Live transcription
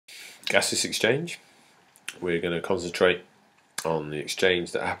gaseous exchange. We're going to concentrate on the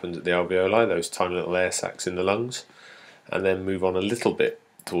exchange that happens at the alveoli, those tiny little air sacs in the lungs, and then move on a little bit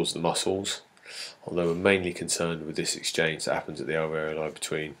towards the muscles, although we're mainly concerned with this exchange that happens at the alveoli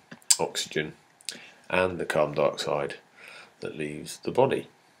between oxygen and the carbon dioxide that leaves the body.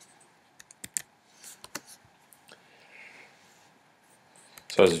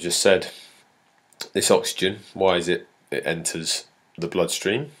 So as I just said, this oxygen, why is it enters the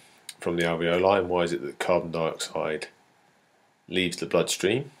bloodstream from the alveoli, and why is it that carbon dioxide leaves the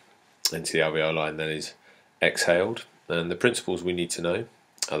bloodstream into the alveoli and then is exhaled? And the principles we need to know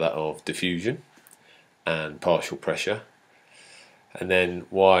are that of diffusion and partial pressure, and then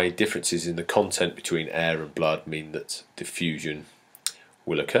why differences in the content between air and blood mean that diffusion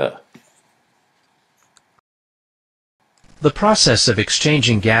will occur. The process of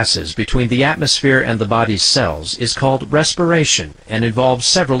exchanging gases between the atmosphere and the body's cells is called respiration and involves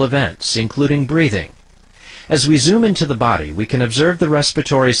several events, including breathing. As we zoom into the body, we can observe the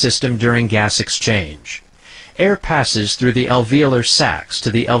respiratory system during gas exchange. Air passes through the alveolar sacs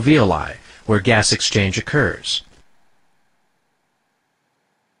to the alveoli, where gas exchange occurs.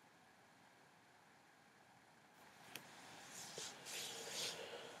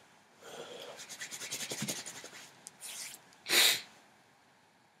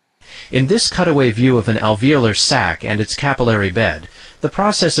 In this cutaway view of an alveolar sac and its capillary bed, the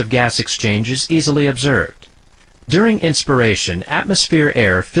process of gas exchange is easily observed. During inspiration, atmosphere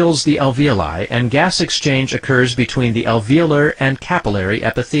air fills the alveoli and gas exchange occurs between the alveolar and capillary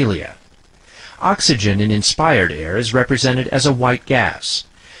epithelia. Oxygen in inspired air is represented as a white gas.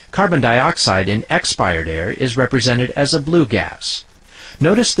 Carbon dioxide in expired air is represented as a blue gas.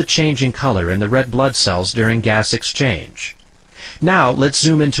 Notice the change in color in the red blood cells during gas exchange. Now let's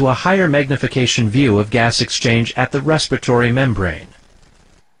zoom into a higher magnification view of gas exchange at the respiratory membrane.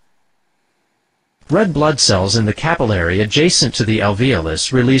 Red blood cells in the capillary adjacent to the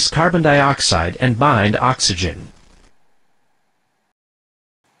alveolus release carbon dioxide and bind oxygen.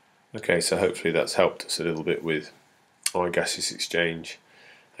 Okay, so hopefully that's helped us a little bit with why gaseous exchange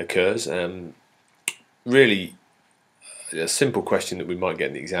occurs. Really, a simple question that we might get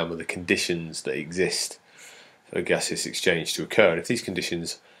in the exam are the conditions that exist for gaseous exchange to occur, and if these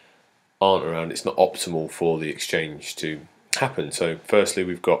conditions aren't around, it's not optimal for the exchange to happen. So firstly,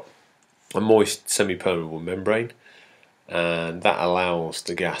 we've got a moist semi-permeable membrane, and that allows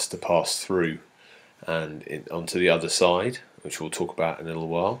the gas to pass through and onto the other side, which we'll talk about in a little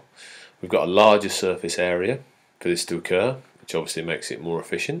while. We've got a larger surface area for this to occur, which obviously makes it more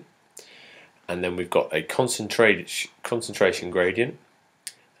efficient, and then we've got a concentration gradient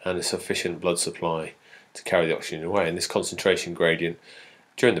and a sufficient blood supply to carry the oxygen away, and this concentration gradient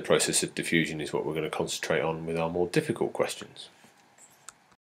during the process of diffusion is what we're going to concentrate on with our more difficult questions.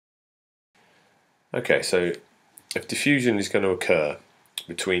 Okay, so if diffusion is going to occur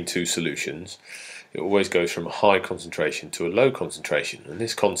between two solutions, it always goes from a high concentration to a low concentration, and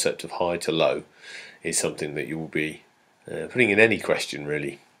this concept of high to low is something that you will be putting in any question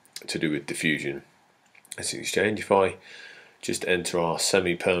really to do with diffusion. As an exchange, if I just enter our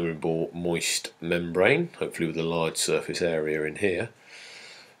semi-permeable moist membrane, hopefully with a large surface area in here,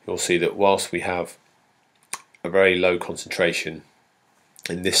 you'll see that whilst we have a very low concentration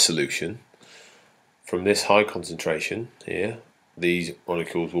in this solution, from this high concentration here, these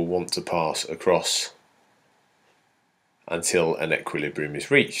molecules will want to pass across until an equilibrium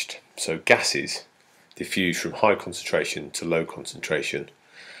is reached. So gases diffuse from high concentration to low concentration,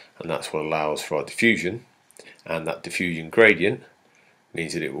 and that's what allows for our diffusion. And that diffusion gradient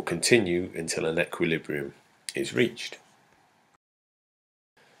means that it will continue until an equilibrium is reached.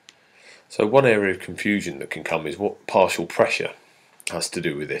 So one area of confusion that can come is what partial pressure has to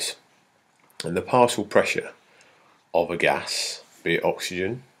do with this. And the partial pressure of a gas, be it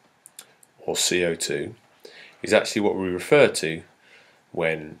oxygen or CO2, is actually what we refer to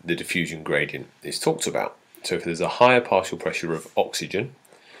when the diffusion gradient is talked about. So if there's a higher partial pressure of oxygen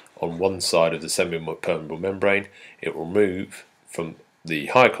on one side of the semi-permeable membrane, it will move from the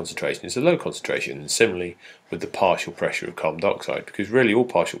higher concentration to low concentration, and similarly with the partial pressure of carbon dioxide, because really all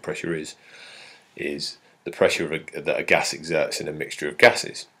partial pressure is the pressure that a gas exerts in a mixture of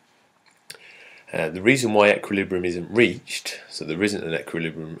gases. The reason why equilibrium isn't reached, so there isn't an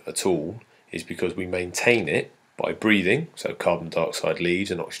equilibrium at all, is because we maintain it by breathing, so carbon dioxide leaves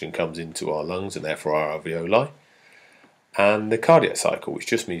and oxygen comes into our lungs and therefore our alveoli, and the cardiac cycle, which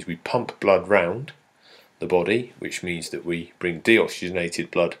just means we pump blood round the body, which means that we bring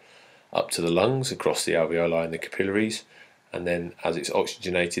deoxygenated blood up to the lungs across the alveoli and the capillaries, and then as it's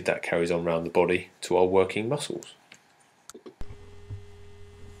oxygenated that carries on around the body to our working muscles.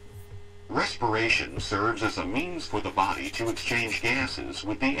 Respiration serves as a means for the body to exchange gases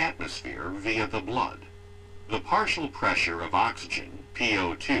with the atmosphere via the blood. The partial pressure of oxygen,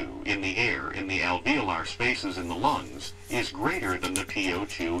 PO2, in the air in the alveolar spaces in the lungs is greater than the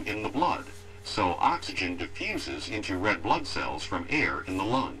PO2 in the blood, so oxygen diffuses into red blood cells from air in the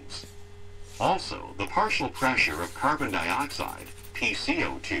lungs. Also, the partial pressure of carbon dioxide,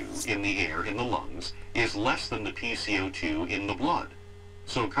 PCO2, in the air in the lungs is less than the PCO2 in the blood,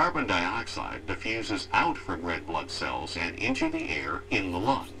 so carbon dioxide diffuses out from red blood cells and into the air in the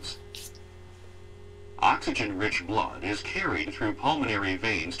lungs. Oxygen-rich blood is carried through pulmonary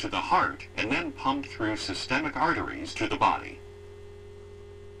veins to the heart and then pumped through systemic arteries to the body.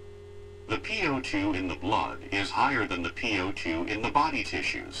 The PO2 in the blood is higher than the PO2 in the body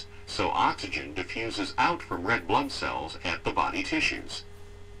tissues, so oxygen diffuses out from red blood cells at the body tissues.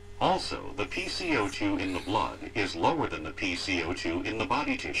 Also, the PCO2 in the blood is lower than the PCO2 in the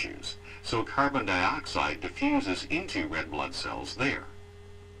body tissues, so carbon dioxide diffuses into red blood cells there.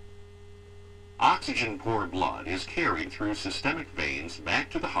 Oxygen-poor blood is carried through systemic veins back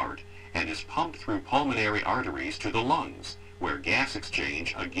to the heart and is pumped through pulmonary arteries to the lungs, where gas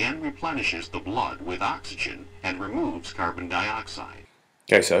exchange again replenishes the blood with oxygen and removes carbon dioxide.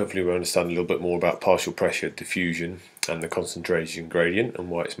 Okay, so hopefully we understand a little bit more about partial pressure diffusion and the concentration gradient and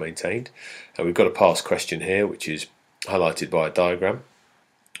why it's maintained. And we've got a past question here which is highlighted by a diagram.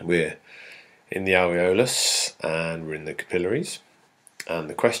 We're in the alveolus and we're in the capillaries, and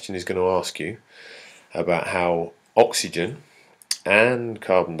the question is going to ask you about how oxygen and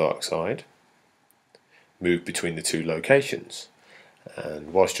carbon dioxide move between the two locations.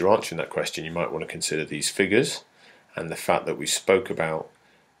 And whilst you're answering that question, you might want to consider these figures and the fact that we spoke about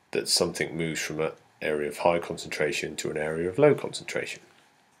that something moves from an area of high concentration to an area of low concentration.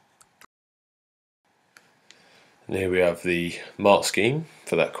 And here we have the mark scheme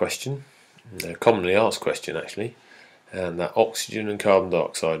for that question, a commonly asked question actually, and that oxygen and carbon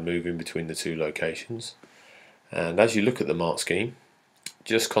dioxide move in between the two locations. And as you look at the mark scheme,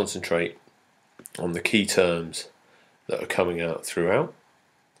 just concentrate on the key terms that are coming out throughout,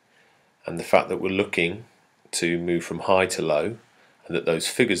 and the fact that we're looking to move from high to low, and that those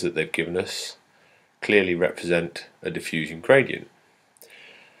figures that they've given us clearly represent a diffusion gradient.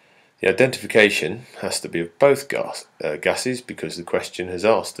 The identification has to be of both gases because the question has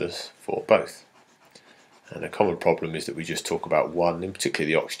asked us for both. And a common problem is that we just talk about one, in particular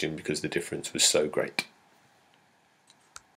the oxygen, because the difference was so great.